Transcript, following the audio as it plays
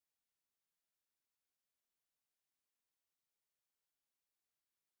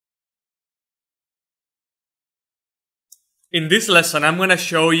In this lesson, I'm going to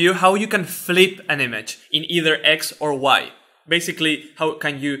show you how you can flip an image in either X or Y. Basically, how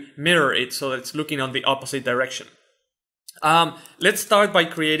can you mirror it so that it's looking on the opposite direction. Let's start by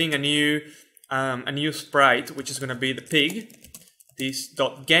creating a new sprite, which is going to be the pig. This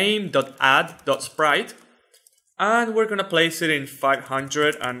 .game.add.sprite, and we're going to place it in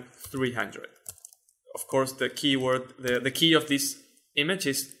 500 and 300. Of course, the keyword, the key of this image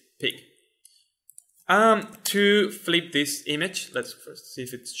is pig. To flip this image, let's first see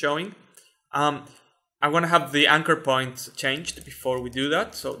if it's showing. I want to have the anchor point changed before we do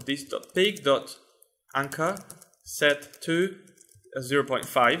that. So this .pig.anchor set to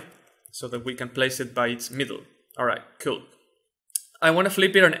 0.5 so that we can place it by its middle. All right, cool. I want to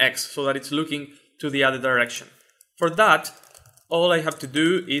flip it on X so that it's looking to the other direction. For that, all I have to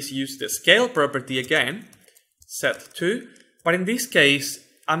do is use the scale property again, set to, but in this case,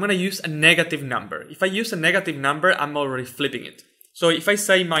 I'm going to use a negative number. If I use a negative number, I'm already flipping it. So if I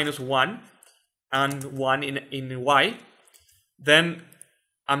say -1 and 1 in Y, then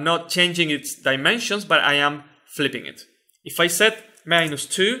I'm not changing its dimensions, but I am flipping it. If I set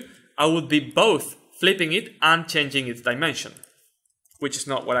 -2, I would be both flipping it and changing its dimension, which is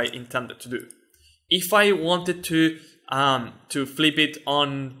not what I intended to do. If I wanted to flip it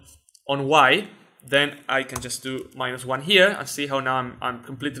on Y, then I can just do -1 here and see how now I'm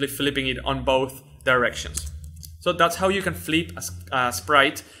completely flipping it on both directions. So that's how you can flip a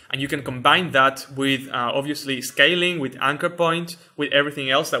sprite, and you can combine that with obviously scaling, with anchor point, with everything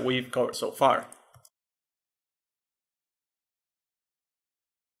else that we've covered so far.